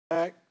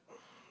Back.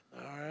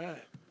 All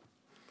right.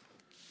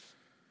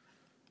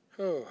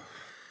 Oh,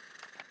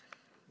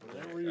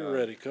 whenever you're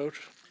ready,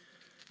 Coach.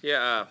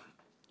 Yeah,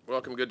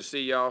 welcome. Good to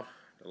see y'all.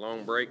 A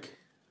long break.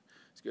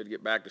 It's good to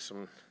get back to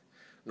some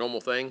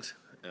normal things.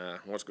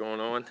 What's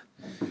going on?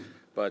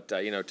 But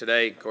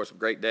today, of course, a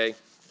great day.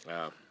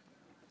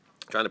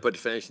 Trying to put the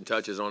finishing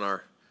touches on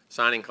our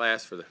signing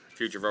class for the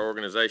future of our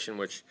organization,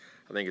 which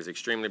I think is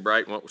extremely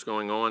bright in what was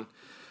going on.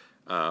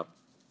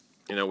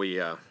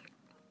 We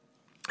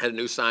had a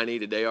new signee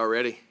today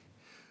already,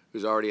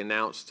 who's already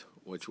announced,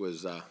 which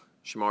was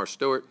Shamar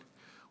Stewart,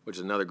 which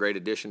is another great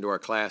addition to our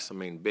class. I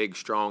mean, big,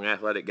 strong,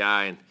 athletic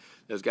guy, and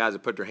those guys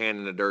that put their hand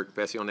in the dirt,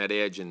 especially on that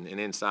edge and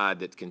inside,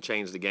 that can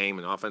change the game,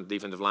 and offensive,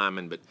 defensive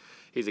lineman. But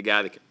he's a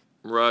guy that can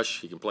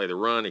rush, he can play the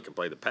run, he can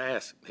play the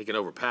pass, he can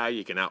overpower you,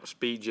 he can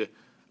outspeed you.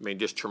 I mean,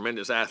 just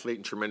tremendous athlete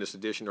and tremendous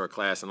addition to our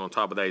class. And on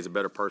top of that, he's a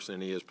better person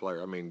than he is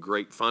player. I mean,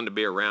 great fun to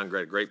be around,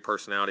 great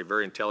personality,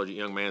 very intelligent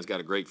young man. He's got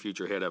a great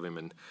future ahead of him,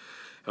 and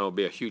it'll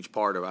be a huge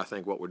part of, I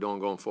think, what we're doing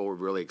going forward.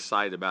 Really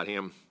excited about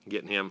him,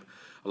 getting him,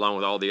 along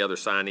with all the other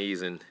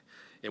signees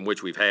in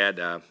which we've had.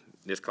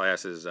 This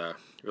class has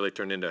really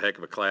turned into a heck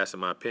of a class,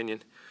 in my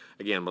opinion.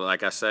 Again, but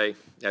like I say,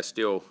 that's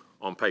still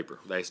on paper.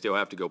 They still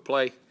have to go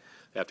play.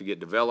 They have to get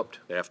developed.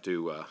 They have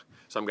to.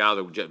 Some guys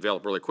will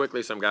develop really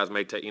quickly. Some guys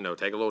may take a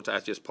little time.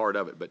 That's just part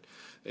of it. But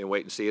and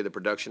wait and see the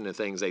production and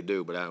things they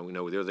do. But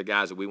they're the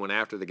guys that we went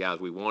after, the guys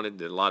we wanted,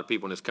 that a lot of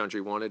people in this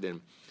country wanted.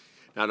 And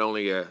not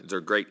only is there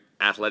great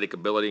athletic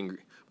ability,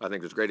 I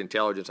think there's great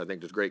intelligence. I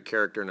think there's great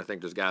character, and I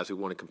think there's guys who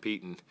want to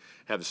compete and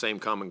have the same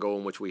common goal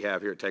in which we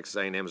have here at Texas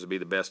A&M, is to be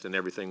the best in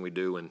everything we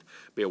do and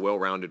be a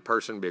well-rounded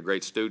person, be a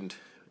great student,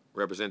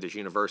 represent this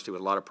university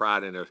with a lot of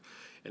pride in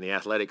the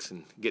athletics,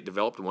 and get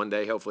developed one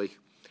day, hopefully,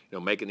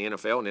 make it in the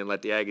NFL, and then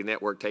let the Aggie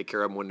Network take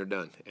care of them when they're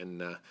done.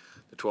 And the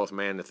 12th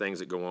man, the things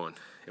that go on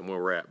and where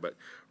we're at. But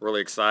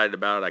really excited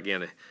about it.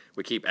 Again,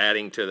 we keep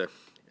adding to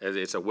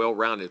it's a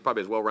well-rounded, it's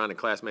probably as well-rounded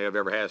class may have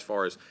ever had as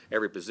far as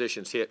every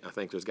position's hit. I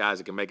think there's guys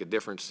that can make a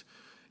difference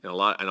in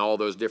all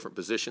those different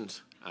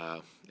positions.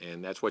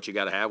 And that's what you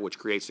got to have, which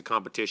creates the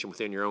competition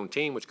within your own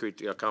team, which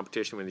creates a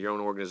competition within your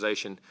own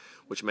organization,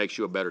 which makes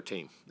you a better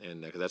team.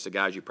 And that's the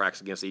guys you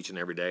practice against each and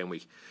every day, and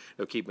we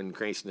keep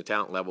increasing the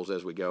talent levels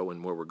as we go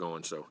and where we're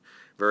going. So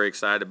very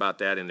excited about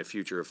that and the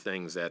future of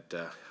things that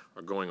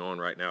are going on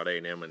right now at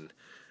A&M, and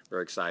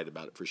very excited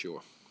about it for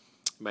sure.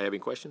 Anybody have any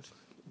questions?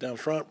 Down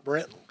front,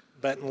 Brent,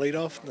 batting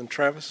leadoff, then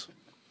Travis.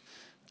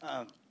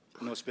 I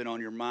know it's been on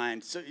your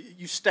mind. So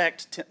you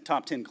stacked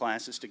top 10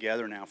 classes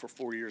together now for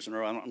 4 years in a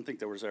row. I don't think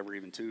there was ever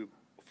even two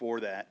before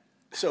that.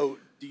 So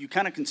do you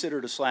kind of consider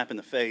it a slap in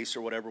the face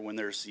or whatever when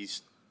there's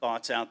these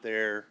thoughts out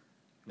there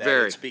that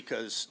it's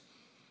because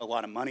a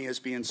lot of money is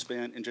being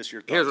spent, and just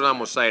your thoughts? Here's what I'm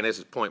going to say, and this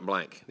is point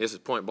blank. This is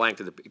point blank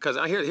because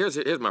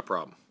here's my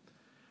problem.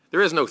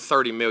 There is no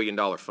 $30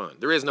 million fund.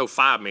 There is no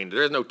 $5 million.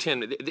 There is no $10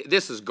 million.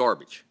 This is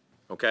garbage,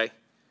 okay?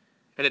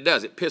 And it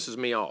pisses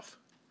me off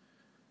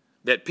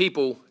that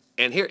people.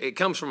 And here it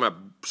comes from a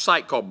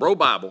site called Bro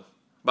Bible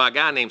by a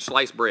guy named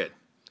Sliced Bread.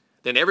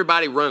 Then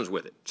everybody runs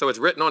with it. So it's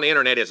written on the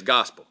internet as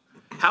gospel.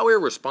 How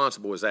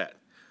irresponsible is that?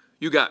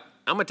 I'm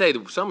going to tell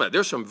you,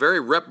 there's some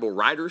very reputable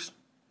writers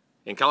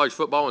in college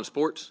football and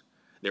sports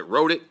that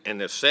wrote it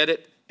and have said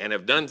it and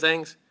have done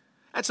things.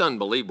 That's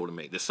unbelievable to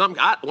me.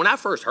 When I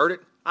first heard it,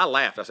 I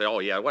laughed. I said, oh,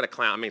 yeah, what a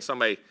clown. I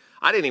mean,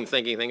 I didn't even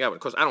think anything of it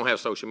because I don't have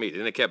social media.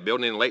 And they kept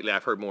building it, and lately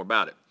I've heard more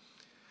about it.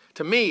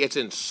 To me, it's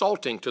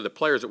insulting to the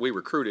players that we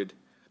recruited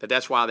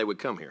that's why they would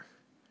come here.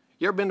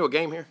 You ever been to a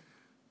game here?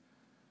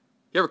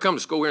 You ever come to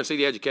school here and see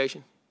the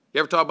education? You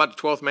ever talk about the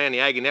 12th man,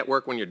 the Aggie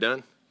Network, when you're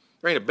done?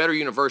 There ain't a better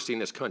university in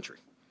this country.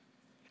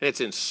 And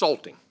it's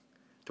insulting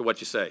to what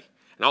you say.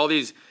 And all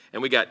these,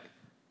 and we got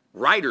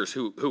writers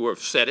who have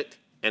said it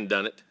and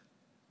done it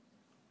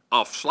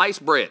off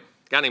Sliced Bread.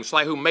 A guy named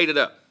Slice who made it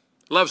up.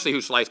 Love to see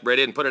who Sliced Bread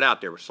is and put it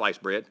out there with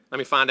Sliced Bread. Let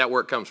me find out where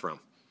it comes from.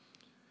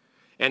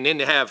 And then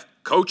to have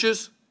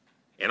coaches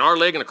in our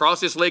league and across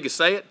this league to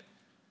say it,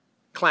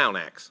 clown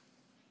acts,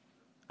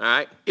 all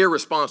right?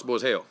 Irresponsible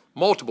as hell.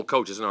 Multiple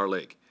coaches in our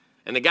league.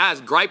 And the guys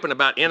griping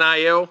about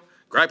NIL,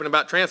 griping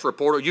about transfer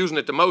portal, using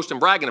it the most and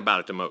bragging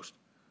about it the most.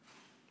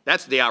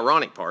 That's the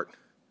ironic part.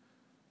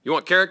 You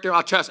want character?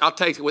 I'll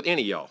take it with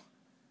any of y'all.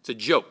 It's a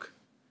joke.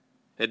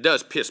 It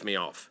does piss me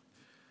off.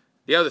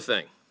 The other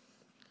thing,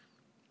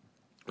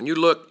 when you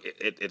look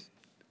at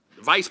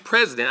vice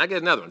president, I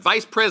get another one,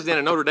 vice president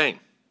of Notre Dame.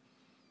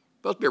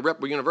 Supposed to be a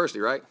reputable university,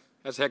 right?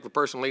 That's a heck of a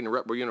person leading a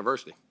reputable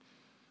university.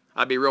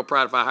 I'd be real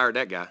proud if I hired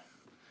that guy.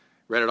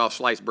 Read it off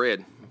Sliced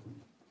Bread.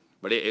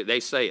 But they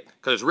say it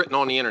because it's written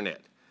on the internet.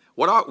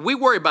 We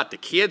worry about the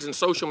kids and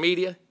social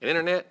media and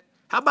internet.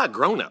 How about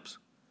grown-ups?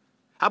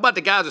 How about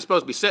the guys that are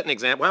supposed to be setting an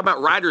example? How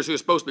about writers who are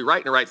supposed to be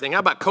writing the right thing? How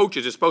about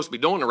coaches that are supposed to be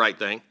doing the right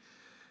thing?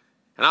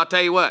 And I'll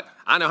tell you what,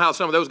 I know how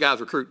some of those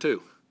guys recruit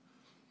too.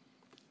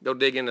 Go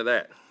dig into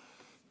that.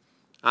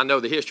 I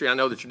know the history, I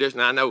know the tradition,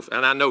 I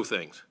know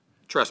things.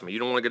 Trust me, you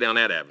don't want to go down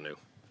that avenue.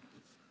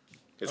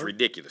 It's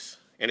ridiculous.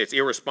 And it's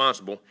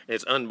irresponsible, and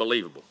it's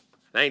unbelievable.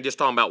 I ain't just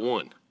talking about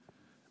one.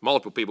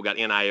 Multiple people got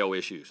NIL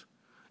issues.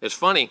 It's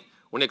funny,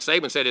 when Nick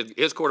Saban said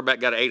his quarterback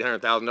got an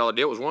 $800,000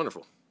 deal, it was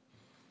wonderful.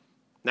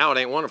 Now it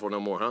ain't wonderful no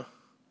more, huh?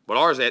 But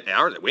ours,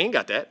 we ain't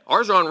got that.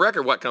 Ours are on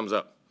record what comes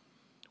up.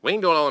 We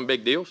ain't doing all them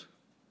big deals.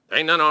 There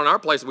ain't none on our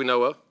place that we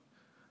know of.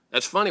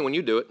 That's funny when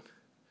you do it.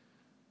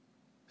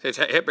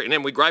 And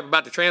then we gripe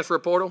about the transfer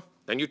portal,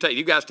 then you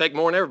guys take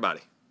more than everybody.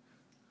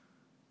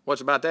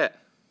 What's about that?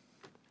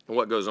 And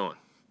what goes on?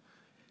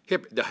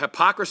 The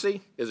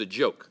hypocrisy is a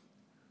joke.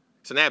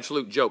 It's an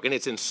absolute joke, and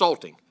it's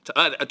insulting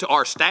to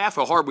our staff,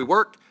 how hard we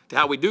work, to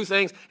how we do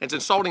things, and it's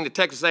insulting to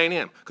Texas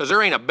A&M because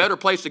there ain't a better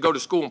place to go to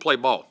school and play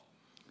ball.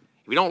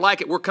 If you don't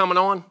like it, we're coming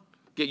on.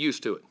 Get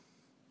used to it.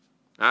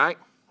 All right?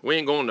 We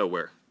ain't going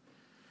nowhere.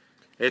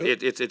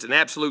 It's an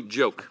absolute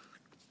joke.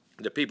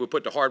 The people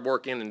put the hard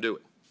work in and do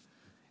it.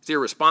 It's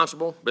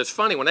irresponsible, but it's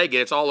funny when they get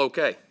it, it's all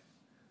okay.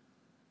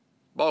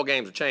 Ball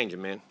games are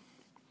changing, man.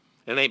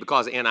 And it ain't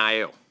because of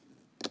NIL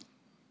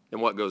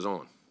and what goes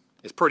on.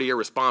 It's pretty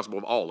irresponsible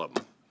of all of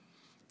them.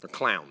 They're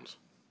clowns.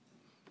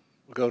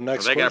 We'll go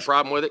next. If they got a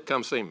problem with it,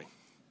 come see me.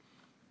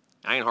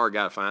 I ain't a hard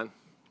guy to find.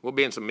 We'll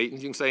be in some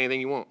meetings. You can say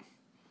anything you want.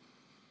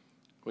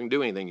 We can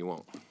do anything you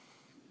want.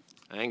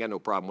 I ain't got no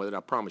problem with it. I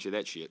promise you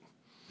that shit.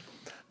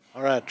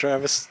 All right,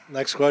 Travis,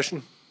 next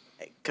question.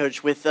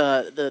 Coach, with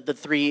the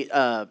three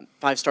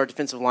five-star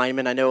defensive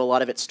linemen, I know a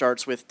lot of it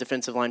starts with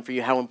defensive line for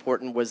you. How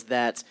important was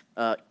that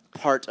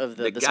part of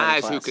the guys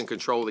class? Who can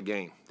control the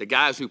game, the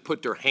guys who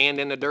put their hand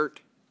in the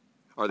dirt,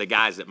 are the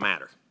guys that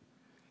matter.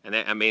 And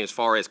that, I mean, as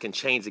far as can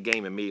change the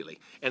game immediately.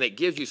 And it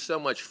gives you so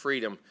much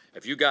freedom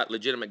if you got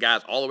legitimate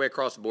guys all the way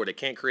across the board that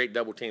can't create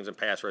double teams and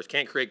pass rush,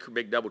 can't create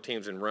big double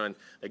teams and run.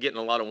 They're getting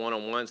a lot of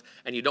one-on-ones,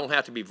 and you don't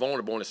have to be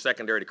vulnerable in the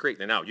secondary to create.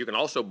 Now, you can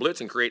also blitz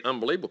and create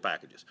unbelievable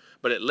packages,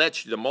 but it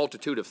lets you the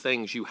multitude of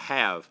things you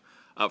have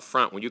up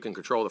front when you can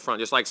control the front,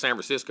 just like San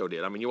Francisco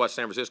did. I mean, you watch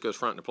San Francisco's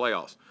front in the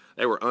playoffs.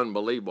 They were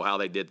unbelievable how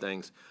they did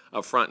things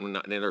up front in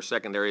their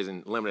secondaries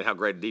and limited how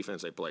great a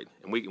defense they played.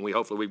 And we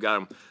hopefully we've got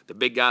them, the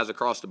big guys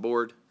across the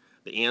board,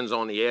 the ends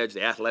on the edge,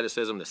 the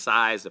athleticism, the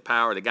size, the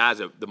power, the guys,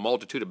 the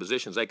multitude of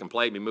positions they can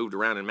play, be moved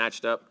around and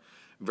matched up.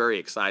 Very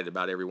excited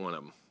about every one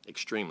of them.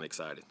 Extremely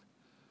excited.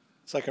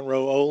 Second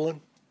row, Olin.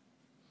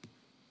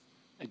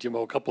 Hey,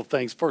 Jimbo, a couple of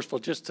things. First of all,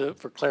 just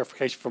for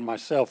clarification for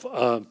myself,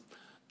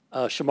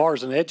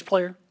 Shamar's an edge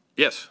player?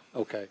 Yes.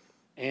 Okay.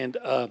 And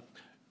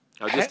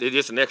it's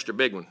just an extra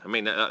big one. I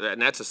mean,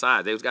 and that's the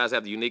size. Those guys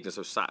have the uniqueness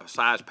of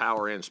size,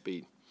 power, and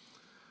speed.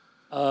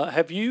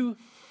 Have you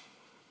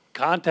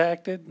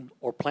contacted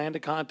or plan to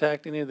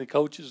contact any of the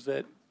coaches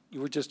that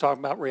you were just talking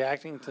about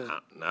reacting to?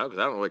 No, because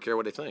I don't really care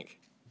what they think.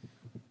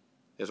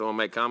 Just want to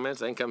make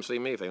comments. They can come see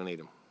me if they need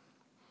them.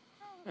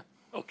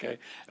 Okay.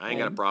 I ain't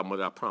got a problem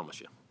with it, I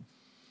promise you.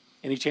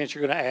 Any chance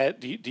you're going to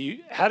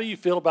add? How do you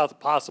feel about the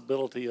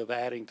possibility of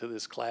adding to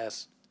this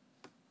class?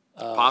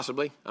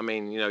 Possibly. I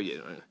mean,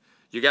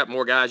 you got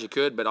more guys you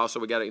could, but also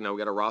we got we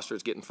got a roster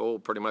that's getting full,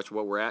 pretty much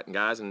where we're at, and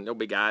there'll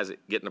be guys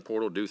that get in the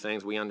portal, do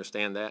things. We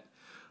understand that,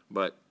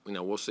 but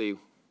we'll see.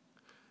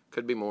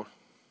 Could be more.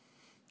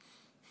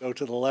 Go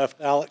to the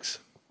left, Alex.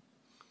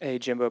 Hey,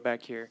 Jimbo,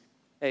 back here.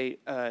 Hey,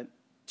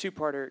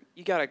 two-parter.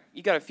 You got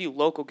a few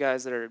local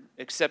guys that are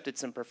accepted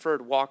some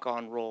preferred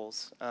walk-on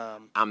roles.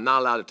 I'm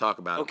not allowed to talk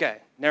about it. Okay,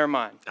 never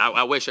mind.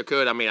 I wish I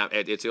could. I mean,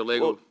 it's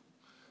illegal. Well,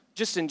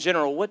 just in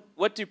general,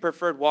 what do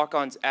preferred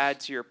walk-ons add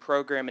to your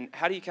program, and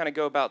how do you kind of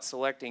go about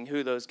selecting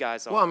who those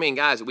guys are? Well, I mean,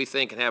 guys that we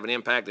think can have an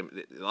impact. A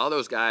lot of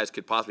those guys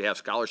could possibly have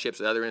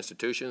scholarships at other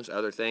institutions,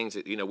 other things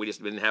that, we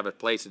just didn't have a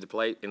place to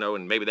play,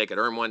 and maybe they could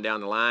earn one down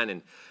the line,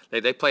 and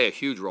they play a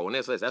huge role. And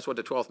that's what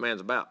the 12th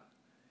man's about.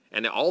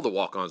 And all the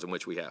walk-ons in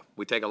which we have.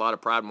 We take a lot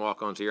of pride in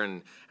walk-ons here,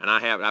 and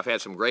I've had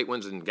some great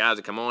ones and guys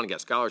that come on and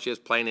got scholarships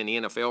playing in the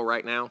NFL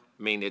right now.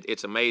 I mean,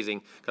 it's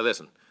amazing. Because,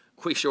 listen,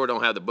 we sure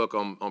don't have the book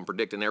on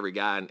predicting every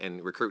guy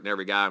and recruiting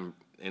every guy and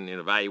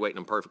evaluating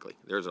them perfectly.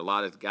 There's a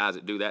lot of guys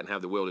that do that and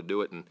have the will to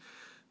do it, and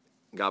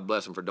God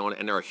bless them for doing it.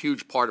 And they're a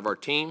huge part of our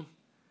team.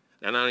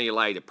 And not only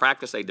allow you to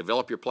practice, they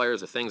develop your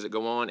players, the things that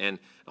go on, and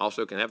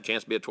also can have a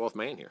chance to be a 12th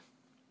man here.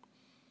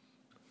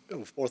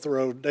 Go fourth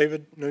row,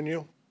 David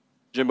Nuno.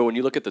 Jimbo, when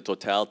you look at the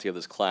totality of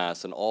this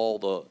class and all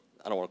the,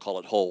 I don't want to call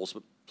it holes,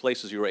 but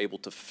places you were able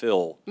to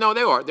fill. No,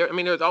 they are. I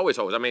mean, there's always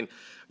holes. I mean,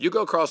 you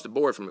go across the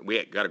board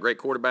we got a great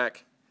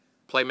quarterback,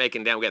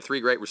 playmaking down. We got 3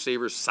 great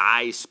receivers,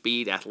 size,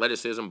 speed,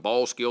 athleticism,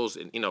 ball skills,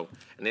 and and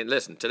then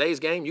listen,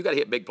 today's game, you got to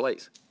hit big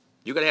plays.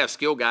 You got to have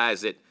skill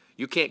guys that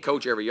you can't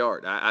coach every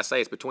yard. I say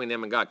it's between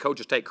them and God.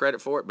 Coaches take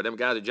credit for it, but them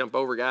guys that jump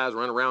over guys,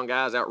 run around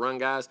guys, outrun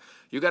guys,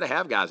 you got to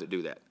have guys that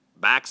do that.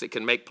 Backs that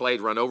can make plays,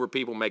 run over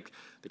people, make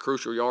the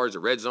crucial yards, the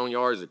red zone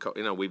yards.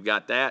 We've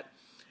got that.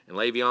 And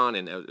Le'Veon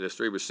and there's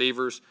 3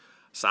 receivers,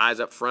 size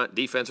up front.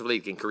 Defensively,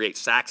 can create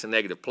sacks and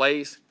negative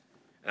plays.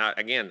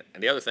 And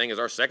the other thing is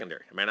our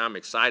secondary. I mean, I'm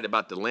excited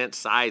about the length,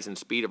 size, and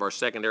speed of our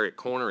secondary at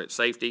corner, at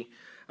safety.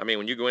 I mean,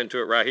 when you go into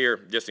it right here,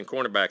 just in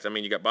cornerbacks, I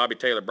mean, you got Bobby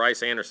Taylor,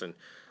 Bryce Anderson,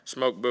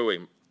 Smoke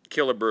Bowie,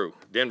 Killebrew,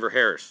 Denver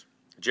Harris,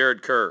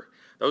 Jared Kerr.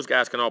 Those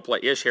guys can all play.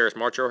 Ish Harris,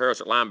 Marcho Harris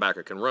at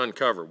linebacker, can run,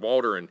 cover.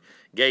 Walter and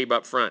Gabe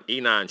up front.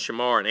 Eni and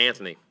Shamar and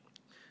Anthony.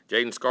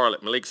 Jaden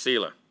Scarlett, Malik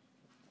Sela.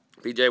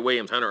 P.J.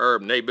 Williams, Hunter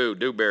Erb, Nabu,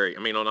 Dewberry. I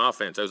mean, on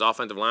offense, those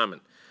offensive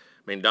linemen.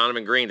 I mean,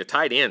 Donovan Green, the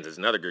tight ends is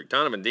another group.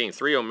 Donovan Dean,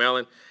 Theo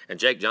Mellon, and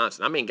Jake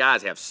Johnson. I mean,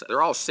 guys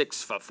they're all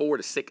 6'4"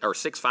 to 6 or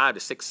 6'5" to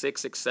 6'6",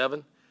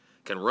 6'7",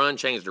 can run,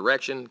 change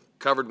direction,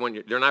 covered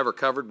when they're never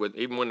covered with,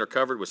 even when they're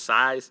covered with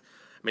size.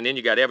 I mean, then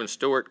you got Evan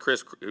Stewart,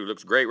 Chris, who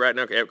looks great right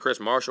now. Chris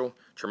Marshall,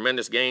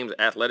 tremendous games,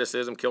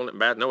 athleticism, killing it in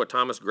bat. Noah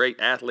Thomas,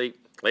 great athlete.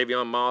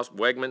 Le'Veon Moss,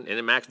 Wegman, and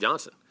then Max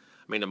Johnson.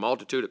 I mean, the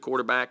multitude at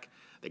quarterback.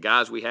 The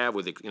guys we have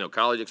with the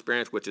college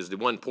experience, which is the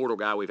one portal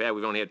guy we've had.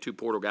 We've only had 2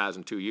 portal guys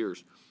in 2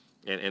 years.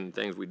 And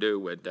things we do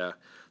with,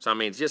 so I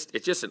mean, it's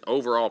just an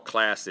overall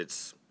class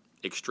that's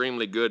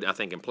extremely good, I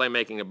think, in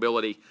playmaking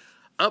ability,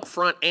 up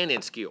front and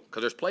in skill, because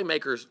there's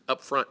playmakers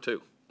up front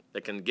too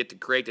that can get to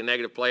create the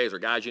negative plays, or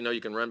guys you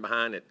can run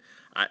behind it.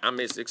 I'm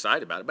just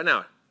excited about it. But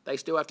now they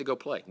still have to go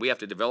play. We have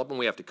to develop them.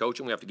 We have to coach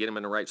them. We have to get them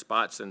in the right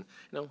spots, and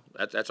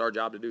that's our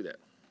job to do that.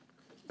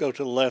 Go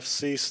to the left,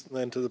 Cease,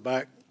 then to the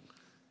back.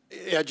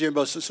 Yeah,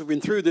 Jimbo, so we've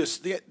been through this,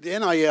 the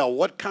NIL,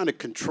 what kind of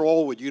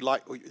control would you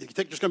like? Do you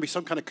think there's going to be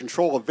some kind of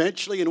control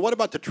eventually? And what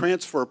about the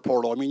transfer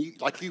portal? I mean,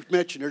 like you've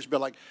mentioned, there's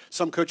been like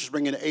some coaches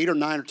bring in 8 or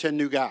 9 or 10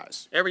 new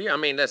guys. Every year. I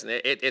mean, listen,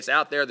 it's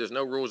out there. There's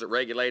no rules that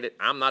regulate it.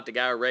 I'm not the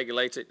guy who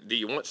regulates it. Do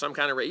you want some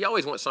kind of you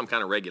always want some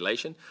kind of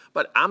regulation,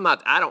 but I'm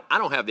not. I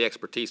don't have the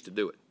expertise to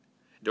do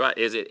it.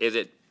 Is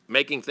it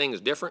making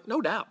things different?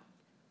 No doubt.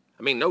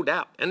 I mean, no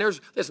doubt. And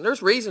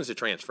there's reasons to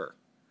transfer.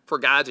 For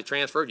guys that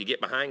transfer, if you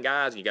get behind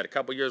guys and you got a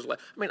couple years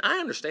left. I mean, I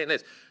understand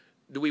this.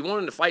 Do we want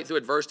them to fight through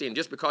adversity, and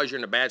just because you're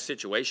in a bad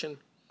situation,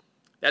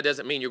 that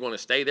doesn't mean you're going to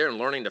stay there and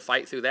learning to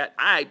fight through that?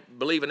 I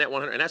believe in that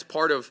 100%, and that's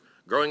part of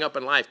growing up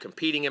in life,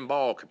 competing in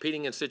ball,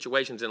 competing in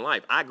situations in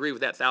life. I agree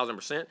with that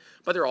 1,000%,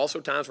 but there are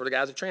also times for the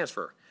guys that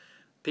transfer.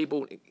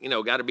 People,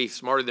 got to be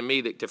smarter than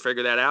me to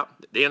figure that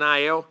out. The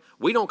NIL,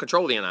 we don't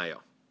control the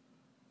NIL.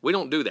 We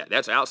don't do that.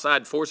 That's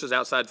outside forces,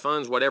 outside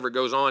funds, whatever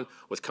goes on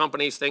with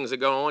companies, things that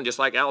go on, just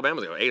like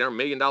Alabama's got $800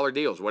 million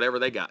deals, whatever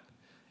they got.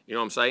 You know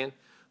what I'm saying?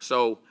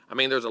 So, I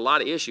mean, there's a lot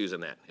of issues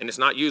in that. And it's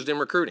not used in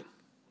recruiting.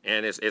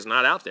 And it's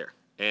not out there.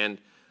 And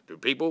do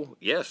people,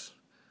 yes.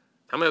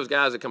 How many of those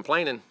guys are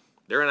complaining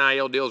their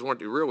NIL deals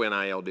weren't the real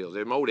NIL deals?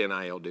 They're old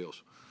NIL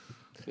deals.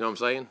 You know what I'm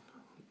saying?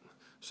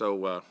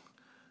 So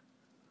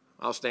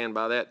I'll stand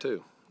by that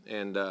too.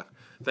 And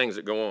things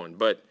that go on.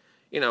 But,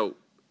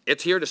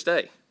 it's here to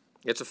stay.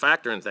 It's a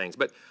factor in things.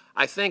 But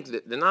I think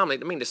that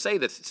to say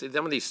that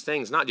some of these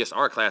things, not just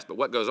our class, but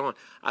what goes on,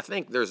 I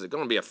think there's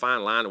going to be a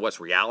fine line of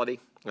what's reality.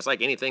 It's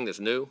like anything that's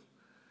new.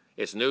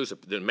 It's news,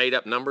 they're made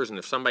up numbers, and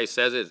if somebody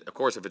says it, of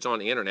course, if it's on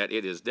the internet,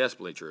 it is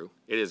desperately true.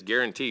 It is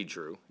guaranteed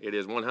true. It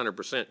is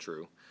 100%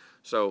 true.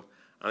 So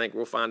I think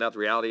we'll find out the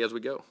reality as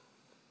we go.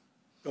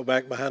 Go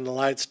back behind the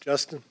lights,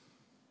 Justin.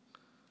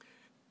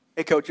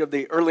 Hey, Coach, of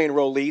the early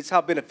enrollees,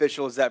 how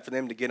beneficial is that for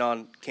them to get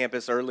on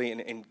campus early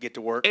and get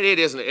to work? It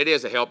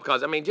is a help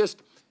because, I mean, just,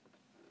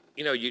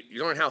 you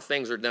learn how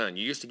things are done.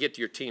 You used to get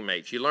to your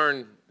teammates. You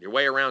learn your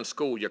way around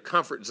school, your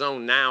comfort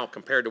zone now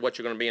compared to what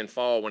you're going to be in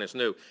fall when it's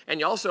new.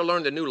 And you also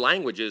learn the new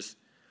languages.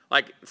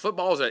 Like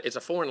football it's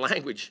a foreign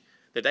language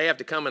that they have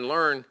to come and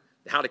learn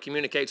how to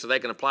communicate so they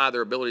can apply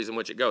their abilities in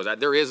which it goes.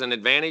 There is an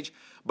advantage,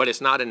 but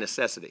it's not a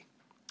necessity.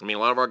 I mean, a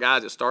lot of our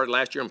guys that started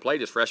last year and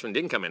played as freshmen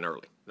didn't come in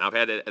early. And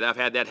I've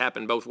had that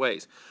happen both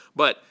ways.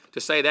 But to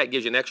say that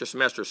gives you an extra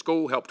semester of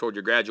school, help toward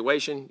your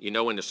graduation,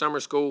 into summer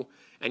school,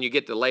 and you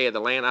get the lay of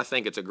the land, I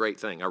think it's a great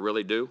thing. I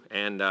really do.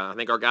 And I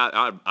think our guys,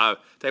 I'll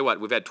tell you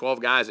what, we've had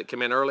 12 guys that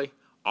come in early.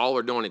 All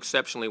are doing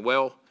exceptionally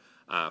well,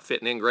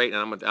 fitting in great,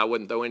 and I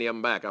wouldn't throw any of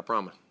them back, I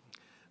promise.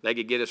 They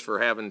could get us for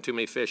having too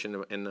many fish in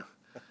the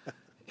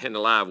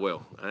live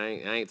well. I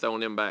ain't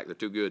throwing them back. They're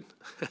too good.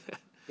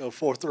 Go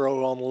fourth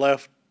row on the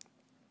left.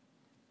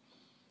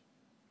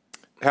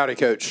 Howdy,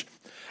 Coach.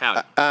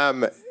 Howdy.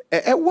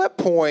 At what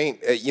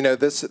point,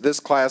 this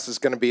class is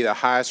going to be the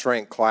highest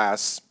ranked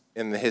class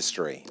in the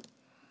history.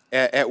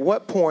 At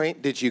what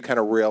point did you kind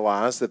of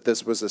realize that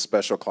this was a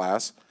special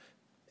class?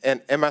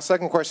 And my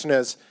second question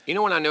is,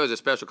 when I knew it was a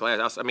special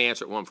class, let me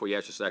answer it one before you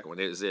ask your second one.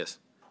 It is this.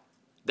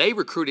 They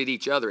recruited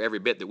each other every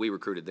bit that we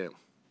recruited them.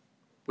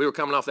 We were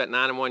coming off that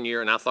 9-1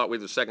 year, and I thought we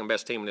were the second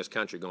best team in this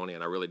country going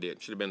in. I really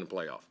did. Should have been in the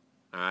playoff.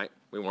 All right?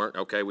 We weren't.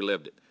 Okay, we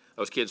lived it.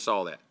 Those kids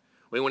saw that.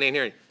 We went in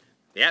here, and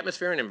the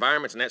atmosphere and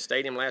environments in that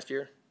stadium last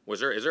year, is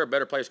there a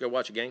better place to go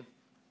watch a game?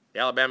 The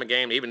Alabama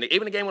game, even the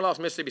game we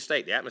lost Mississippi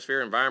State, the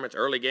atmosphere, environments,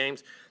 early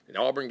games, the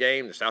Auburn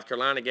game, the South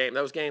Carolina game,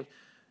 those games,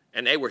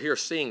 and they were here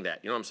seeing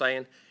that, you know what I'm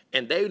saying?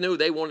 And they knew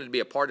they wanted to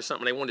be a part of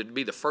something. They wanted to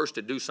be the first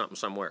to do something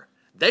somewhere.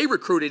 They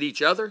recruited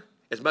each other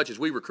as much as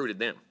we recruited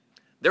them.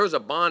 There was a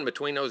bond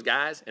between those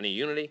guys and a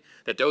unity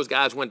that those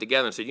guys went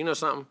together and said, you know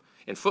something?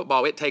 In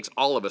football, it takes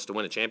all of us to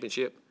win a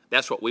championship.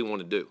 That's what we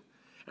want to do.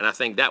 And I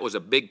think that was a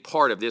big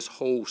part of this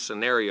whole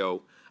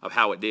scenario of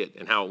how it did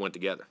and how it went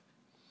together.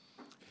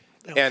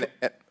 and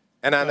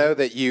And I know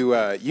that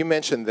you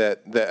mentioned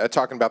that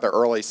talking about the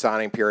early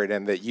signing period,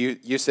 and that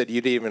you said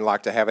you'd even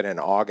like to have it in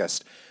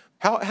August.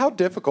 How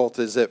difficult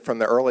is it from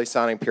the early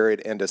signing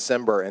period in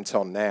December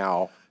until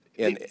now?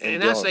 And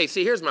I say,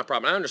 see, here's my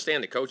problem. I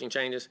understand the coaching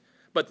changes,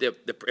 but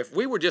if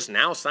we were just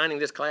now signing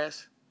this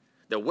class,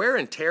 the wear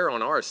and tear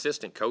on our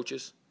assistant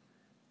coaches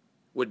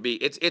would be,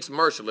 it's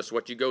merciless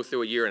what you go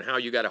through a year and how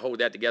you got to hold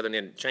that together and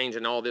then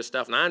changing all this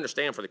stuff. And I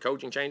understand for the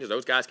coaching changes,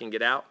 those guys can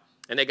get out,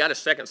 and they got a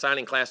second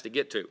signing class to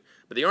get to.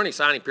 But the early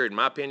signing period, in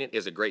my opinion,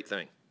 is a great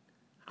thing.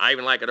 I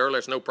even like it earlier.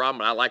 It's no problem,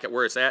 but I like it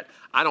where it's at.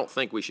 I don't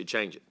think we should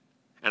change it.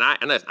 And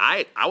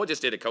I would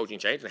just did a coaching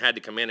change and had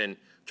to come in and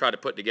try to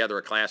put together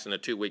a class in a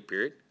 2-week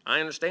period. I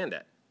understand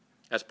that.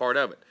 That's part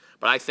of it.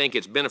 But I think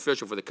it's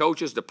beneficial for the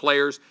coaches, the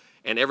players,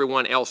 and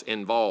everyone else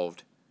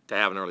involved to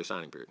have an early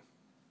signing period.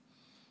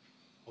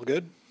 Well,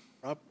 good.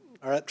 Rob?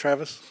 All right,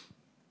 Travis?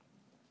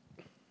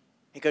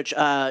 Hey, Coach,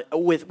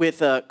 with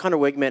Connor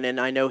Wigman, and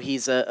I know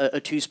he's a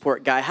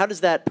two-sport guy, how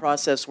does that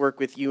process work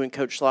with you and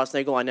Coach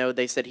Schlossnagel? I know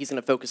they said he's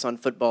going to focus on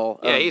football.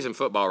 Yeah, he's in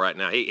football right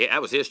now.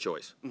 That was his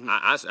choice.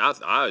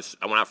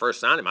 Mm-hmm. When I first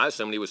signed him, I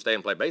assumed he would stay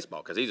and play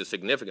baseball because he's a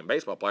significant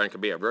baseball player and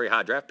could be a very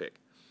high draft pick.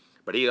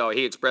 But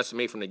he expressed to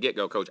me from the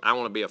get-go, Coach, I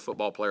want to be a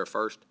football player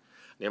first,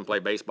 then play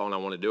baseball, and I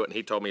want to do it. And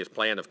he told me his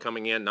plan of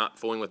coming in, not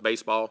fooling with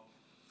baseball,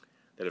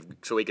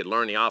 so he could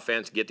learn the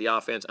offense, get the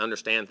offense,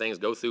 understand things,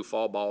 go through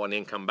fall ball, and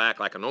then come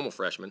back like a normal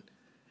freshman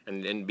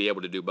and be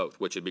able to do both,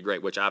 which would be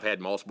great, which I've had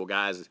multiple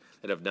guys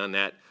that have done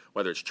that,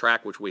 whether it's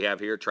track, which we have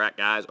here, track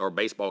guys, or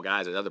baseball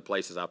guys at other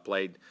places I've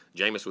played.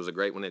 Jameis was a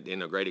great one,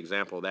 a great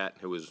example of that,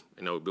 who was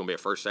going to be a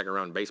first,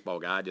 second-round baseball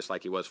guy just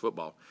like he was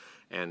football.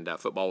 And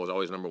football was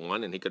always number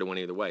one, and he could have went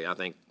either way. I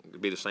think it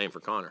would be the same for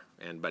Connor.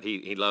 But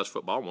he loves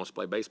football and wants to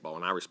play baseball,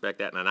 and I respect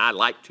that. And I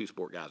like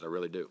two-sport guys. I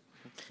really do,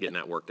 getting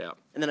that worked out.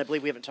 And then I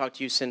believe we haven't talked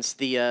to you since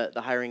the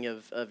hiring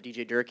of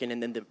DJ Durkin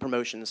and then the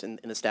promotions in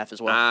the staff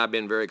as well. I've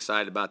been very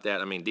excited about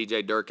that. I mean,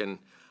 DJ Durkin,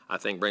 I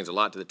think, brings a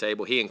lot to the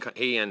table. He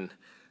and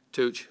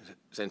Tooch,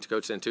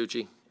 Coach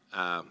Santucci,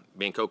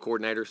 being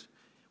co-coordinators,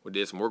 we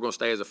did some. We're going to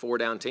stay as a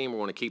 4-down team. We're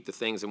going to keep the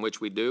things in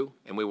which we do,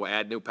 and we will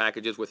add new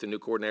packages with the new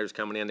coordinators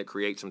coming in that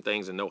create some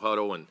things and no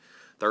huddle and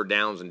third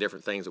downs and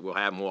different things that we'll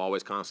have, and we'll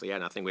always constantly add.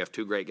 And I think we have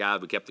 2 great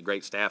guys. We kept the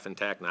great staff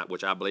intact,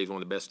 which I believe is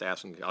one of the best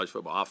staffs in college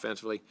football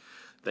offensively,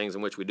 things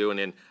in which we do. And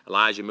then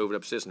Elijah moving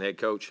up assistant head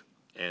coach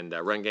and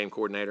run game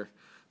coordinator.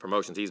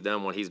 Promotions he's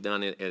done, what he's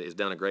done is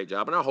done a great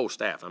job. And our whole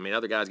staff. I mean,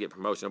 other guys get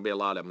promotions. There'll be a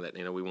lot of them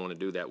that we want to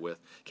do that with.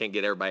 Can't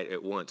get everybody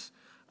at once.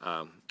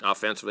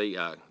 Offensively,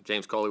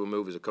 James Coley will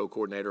move as a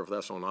co-coordinator with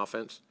us on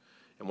offense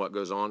and what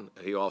goes on.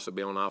 He'll also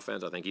be on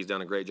offense. I think he's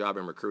done a great job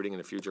in recruiting in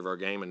the future of our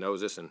game and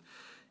knows this. And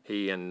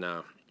he and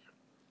our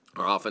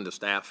offensive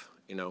staff,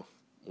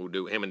 we'll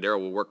do. Him and Darryl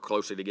will work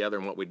closely together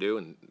in what we do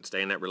and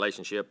stay in that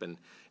relationship and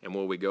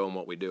where we go and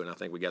what we do. And I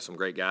think we got some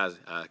great guys.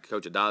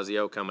 Coach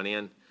Adazio coming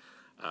in,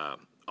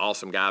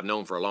 awesome guy I've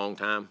known for a long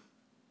time.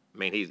 I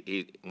mean,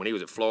 when he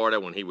was at Florida,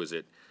 when he was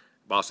at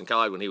Boston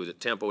College, when he was at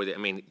Temple,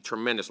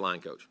 tremendous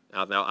line coach.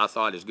 I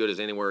thought as good as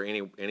anywhere,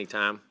 any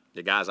time.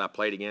 The guys I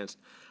played against,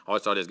 I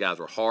always thought his guys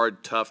were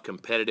hard, tough,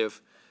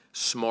 competitive,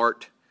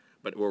 smart,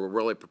 but were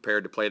really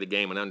prepared to play the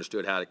game and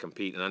understood how to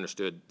compete and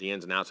understood the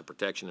ins and outs of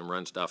protection and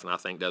run stuff, and I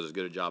think does as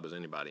good a job as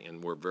anybody,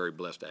 and we're very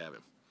blessed to have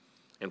him.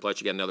 And plus,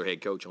 you got another head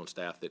coach on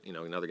staff that,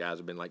 and other guys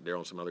have been like Darryl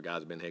and some other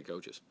guys have been head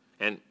coaches.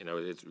 And,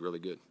 it's really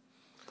good.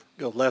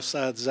 Go left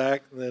side,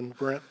 Zach, then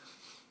Brent.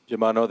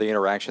 Jim, I know the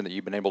interaction that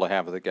you've been able to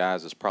have with the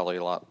guys is probably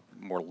a lot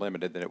more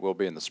limited than it will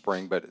be in the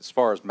spring, but as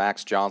far as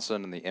Max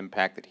Johnson and the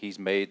impact that he's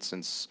made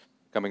since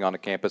coming onto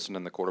campus and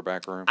in the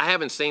quarterback room? I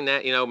haven't seen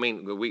that.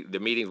 The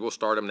meetings, we'll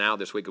start them now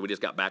this week. We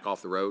just got back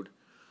off the road.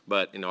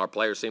 But, our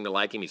players seem to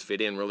like him. He's fit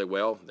in really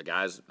well. The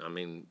guys,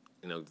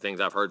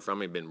 things I've heard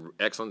from him have been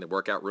excellent. The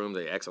workout room,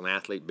 the excellent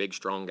athlete, big,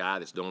 strong guy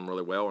that's doing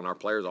really well. And our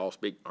players all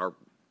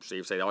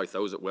Steve said he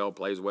throws it well,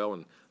 plays well,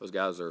 and those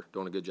guys are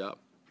doing a good job.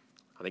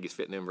 I think he's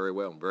fitting in very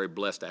well. I'm very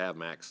blessed to have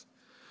Max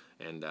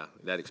and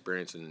that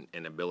experience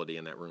and ability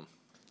in that room.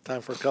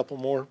 Time for a couple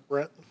more,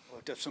 Brent. I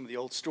looked up some of the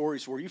old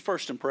stories. Were you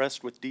first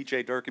impressed with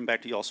DJ Durkin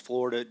back to y'all's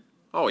Florida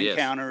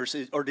encounters,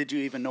 or did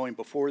you even know him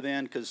before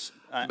then? Because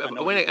I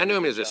knew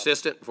him as an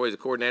assistant before he's a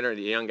coordinator,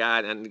 the young guy,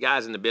 and the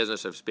guys in the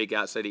business of Speak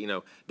Out City,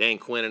 Dan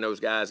Quinn and those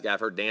guys. I've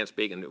heard Dan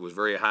speak, and it was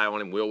very high on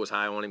him. Will was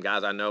high on him,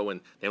 guys I know,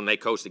 and then when they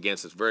coached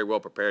against us, very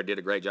well prepared, did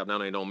a great job, not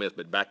only in Ole Miss,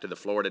 but back to the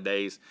Florida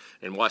days,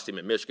 and watched him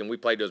at Michigan. We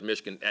played those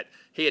Michigan.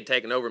 He had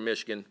taken over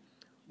Michigan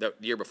the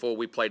year before.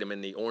 We played him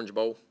in the Orange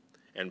Bowl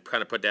and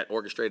kind of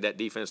orchestrated that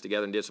defense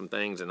together and did some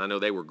things. And I know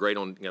they were great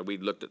on, we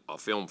looked at a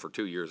film for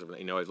 2 years of it.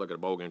 He's looking at a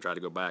bowl game, tried to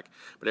go back.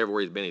 But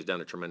everywhere he's been, he's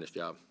done a tremendous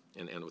job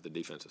and with the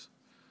defenses.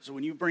 So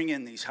when you bring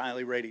in these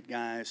highly rated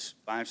guys,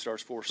 5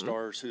 stars, 4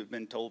 stars, who have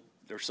been told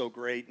they're so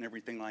great and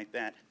everything like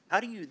that, how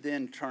do you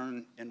then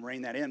turn and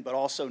rein that in, but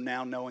also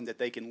now knowing that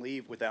they can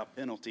leave without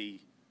penalty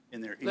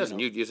in their Listen,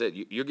 you said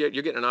you're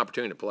getting an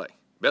opportunity to play.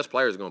 Best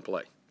players are going to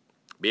play.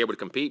 be able to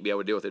compete, be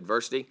able to deal with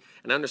adversity,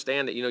 and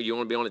understand that, you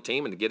want to be on a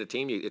team, and to get a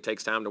team, it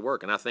takes time to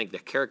work. And I think the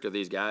character of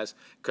these guys,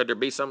 could there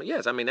be some?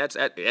 Yes, I mean, that's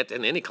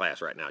in any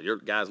class right now. Your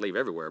guys leave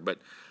everywhere, but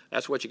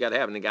that's what you got to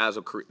have. And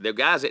the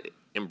guys that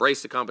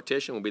embrace the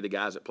competition will be the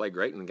guys that play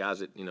great and the guys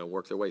that,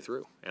 work their way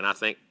through. And I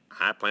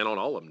plan on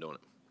all of them doing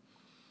it.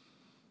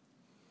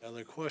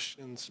 Other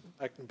questions?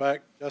 Back to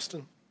back,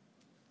 Justin?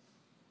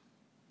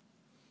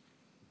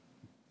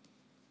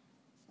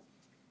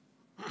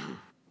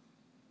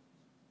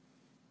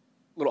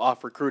 Little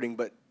off recruiting,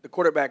 but the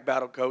quarterback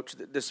battle, Coach,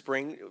 this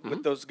spring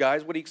with those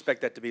guys, what do you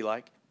expect that to be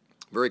like?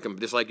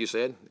 Just like you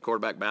said, the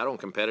quarterback battle and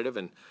competitive.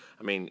 And,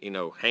 I mean,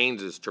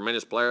 Haynes is a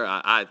tremendous player.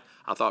 I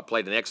thought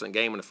played an excellent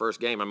game in the first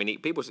game. I mean,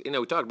 people,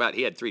 we talked about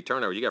he had 3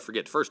 turnovers. You got to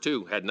forget, the first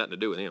 2 had nothing to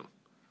do with him.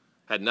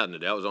 Had nothing to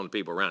do. That was on the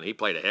people around him. He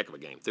played a heck of a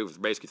game. Threw for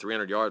basically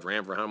 300 yards,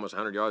 ran for almost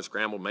 100 yards,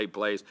 scrambled, made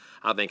plays.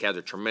 I think has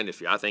a tremendous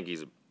future. I think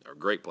he's a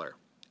great player.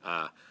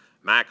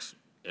 Max,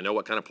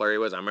 what kind of player he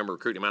was. I remember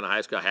recruiting him out of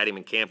high school. I had him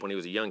in camp when he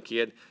was a young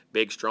kid.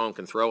 Big, strong,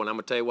 can throw. And I'm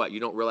going to tell you what, you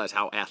don't realize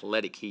how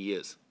athletic he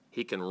is.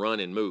 He can run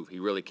and move. He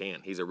really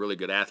can. He's a really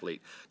good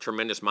athlete.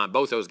 Tremendous mind.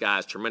 Both those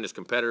guys, tremendous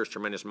competitors,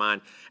 tremendous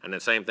mind. And the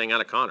same thing out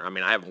of Connor. I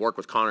mean, I haven't worked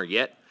with Connor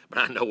yet, but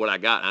I know what I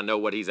got. I know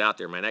what he's out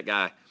there, man. That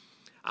guy,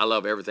 I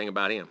love everything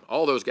about him.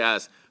 All those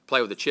guys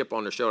play with a chip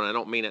on their shoulder, and I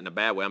don't mean it in a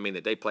bad way. I mean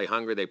that they play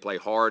hungry. They play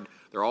hard.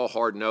 They're all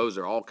hard-nosed.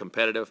 They're all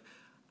competitive.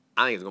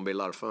 I think it's going to be a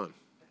lot of fun.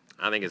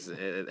 I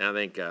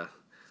think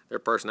their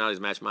personalities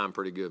match mine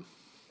pretty good.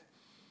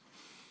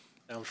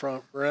 Down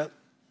front, Brent.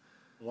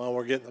 While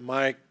we're getting the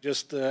mic,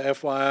 just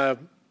FYI,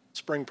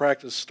 spring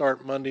practice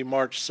start Monday,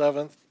 March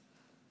 7th.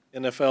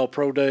 NFL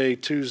Pro Day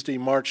Tuesday,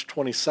 March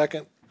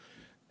 22nd.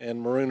 And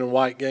maroon and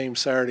white game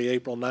Saturday,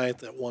 April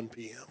 9th at 1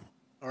 p.m.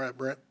 All right,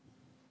 Brent.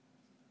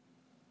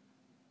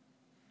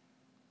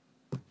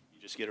 You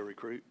just get a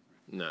recruit?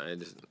 No,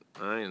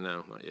 I ain't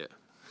know, not yet.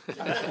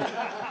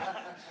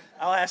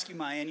 I'll ask you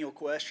my annual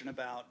question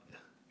about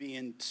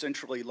being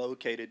centrally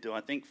located to, I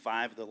think,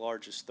 5 of the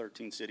largest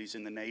 13 cities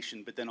in the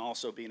nation, but then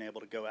also being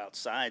able to go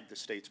outside the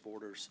state's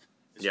borders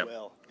as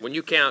well. When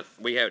you count,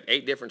 we have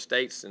 8 different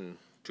states and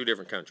 2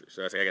 different countries.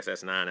 So I guess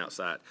that's 9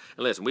 outside.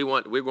 And listen, we're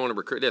going to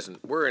recruit. Listen,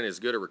 we're in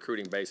as good a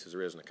recruiting base as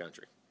there is in the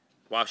country.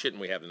 Why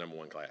shouldn't we have the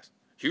 #1 class?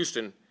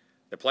 Houston,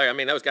 the player, I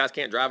mean, those guys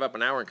can't drive up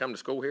an hour and come to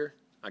school here?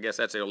 I guess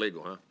that's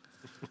illegal, huh?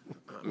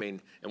 I mean,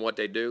 and what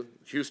they do.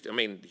 Houston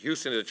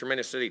is a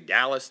tremendous city.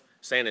 Dallas,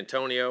 San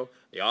Antonio,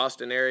 the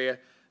Austin area,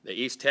 the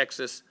East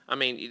Texas. I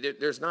mean,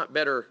 there's not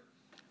better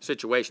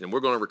situation. And we're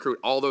going to recruit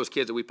all those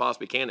kids that we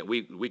possibly can, that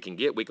we can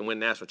get. We can win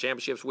national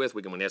championships with.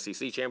 We can win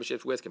SEC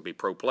championships with, can be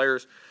pro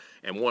players,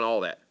 and won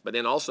all that. But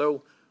then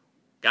also,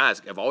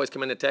 guys have always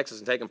come into Texas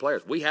and taken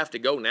players. We have to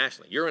go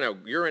nationally.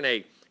 You're in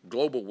a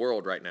global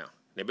world right now.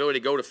 The ability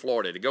to go to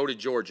Florida, to go to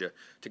Georgia,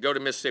 to go to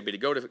Mississippi, to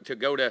go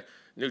to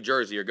New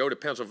Jersey, or go to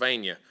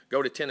Pennsylvania,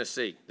 go to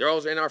Tennessee. They're all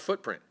in our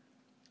footprint.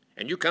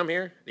 And you come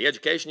here, the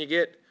education you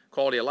get,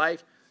 quality of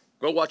life.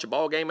 Go watch a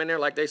ball game in there,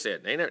 like they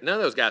said. None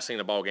of those guys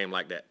seen a ball game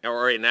like that,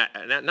 or in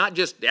that, not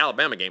just the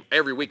Alabama game.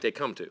 Every week they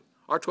come to.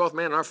 Our 12th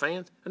man and our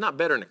fans are not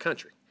better in the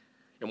country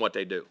in what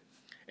they do.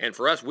 And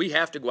for us, we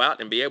have to go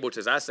out and be able to,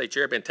 as I say,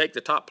 Cherub, and take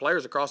the top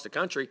players across the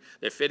country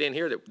that fit in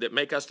here, that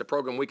make us the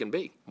program we can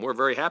be. And we're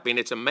very happy, and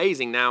it's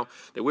amazing now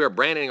that we are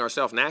branding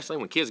ourselves nationally.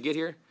 When kids get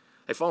here,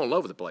 they fall in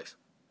love with the place.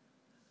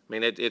 I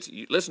mean,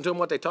 you listen to them,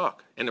 what they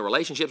talk, and the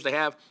relationships they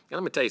have. And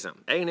let me tell you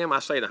something. A&M, I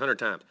say it 100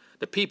 times.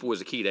 The people is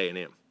the key to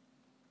A&M.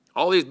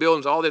 All these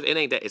buildings, all this, it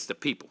ain't that. It's the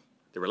people.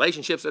 The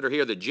relationships that are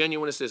here, the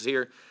genuineness is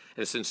here,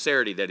 and the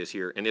sincerity that is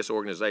here in this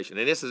organization.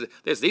 And these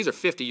are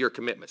 50-year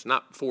commitments,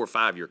 not 4 or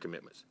 5-year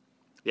commitments.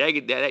 You're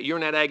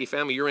in that Aggie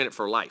family, you're in it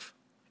for life.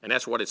 And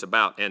that's what it's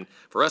about. And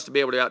for us to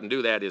be able to go out and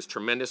do that is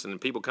tremendous, and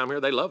people come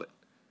here, they love it.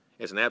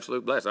 It's an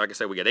absolute blessing. Like I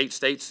said, we got 8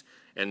 states,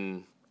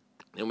 and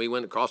then we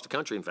went across the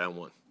country and found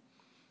one.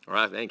 Or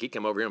I think he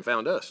came over here and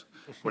found us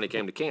when he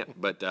came to camp.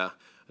 But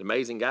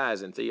amazing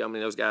guys, and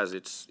those guys,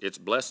 it's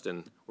blessed,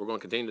 and we're going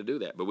to continue to do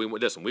that. But we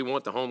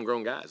want the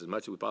homegrown guys as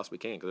much as we possibly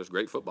can, because there's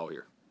great football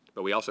here.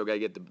 But we also got to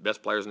get the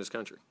best players in this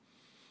country.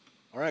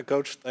 All right,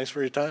 Coach. Thanks for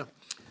your time.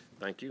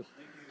 Thank you.